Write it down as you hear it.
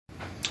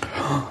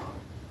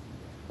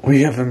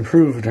We have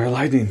improved our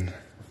lighting.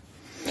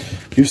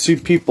 You see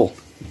people.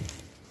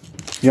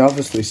 You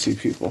obviously see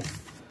people.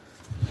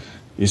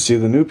 You see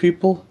the new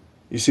people.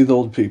 You see the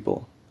old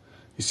people.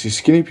 You see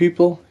skinny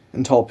people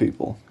and tall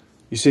people.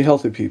 You see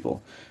healthy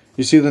people.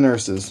 You see the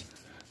nurses.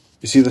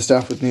 You see the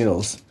staff with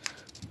needles.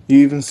 You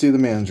even see the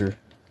manager.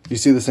 You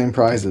see the same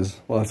prizes.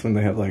 Well, that's when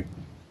they have, like,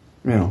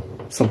 you know,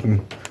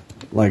 something,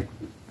 like,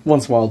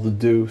 once in a while to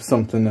do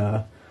something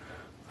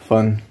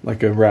fun,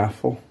 like a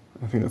raffle.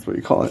 I think that's what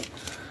you call it.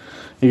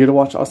 You get to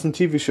watch awesome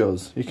TV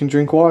shows. You can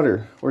drink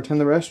water or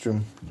attend the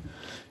restroom.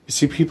 You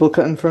see people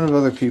cut in front of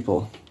other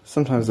people.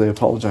 Sometimes they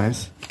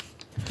apologize.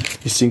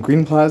 You see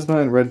green plasma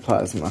and red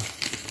plasma.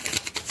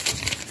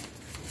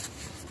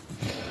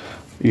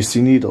 You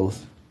see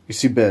needles. You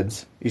see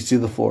beds. You see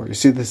the floor. You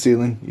see the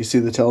ceiling. You see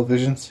the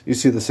televisions. You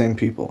see the same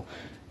people.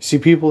 You see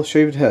people with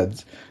shaved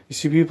heads. You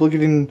see people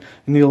getting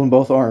a needle in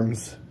both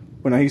arms.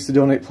 When I used to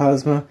donate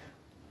plasma,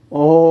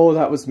 oh,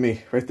 that was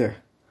me right there.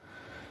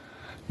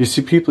 You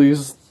see people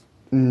use...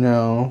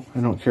 No, I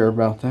don't care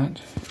about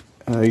that.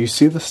 You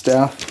see the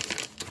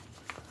staff.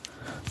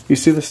 You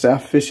see the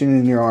staff fishing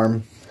in your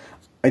arm.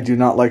 I do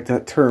not like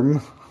that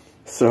term.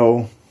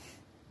 So,